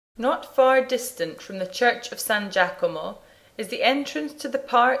Not far distant from the church of San Giacomo is the entrance to the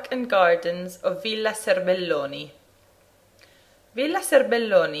park and gardens of Villa Serbelloni. Villa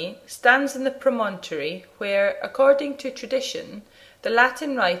Serbelloni stands in the promontory where, according to tradition, the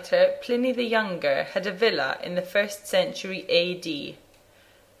Latin writer Pliny the Younger had a villa in the 1st century AD.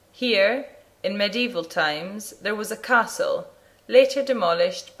 Here, in medieval times, there was a castle, later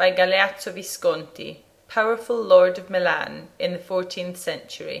demolished by Galeazzo Visconti, powerful lord of Milan, in the 14th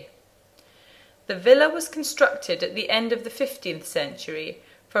century. The villa was constructed at the end of the 15th century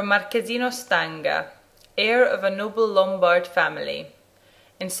for Marchesino Stanga, heir of a noble Lombard family.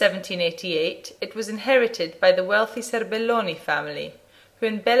 In 1788 it was inherited by the wealthy Serbelloni family, who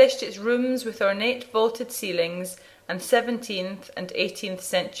embellished its rooms with ornate vaulted ceilings and 17th and 18th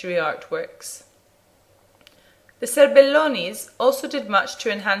century artworks. The Serbellonis also did much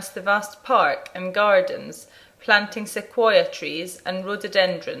to enhance the vast park and gardens, planting sequoia trees and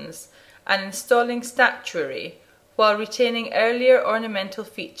rhododendrons, and installing statuary, while retaining earlier ornamental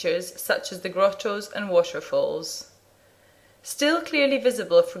features such as the grottos and waterfalls. Still clearly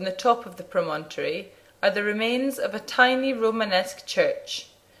visible from the top of the promontory are the remains of a tiny Romanesque church.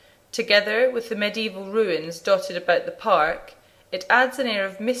 Together with the medieval ruins dotted about the park, it adds an air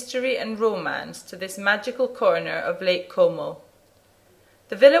of mystery and romance to this magical corner of Lake Como.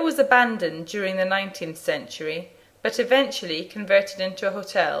 The villa was abandoned during the 19th century, but eventually converted into a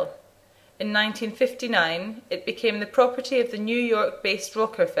hotel. In 1959, it became the property of the New York-based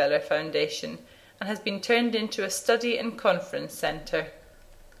Rockefeller Foundation and has been turned into a study and conference center.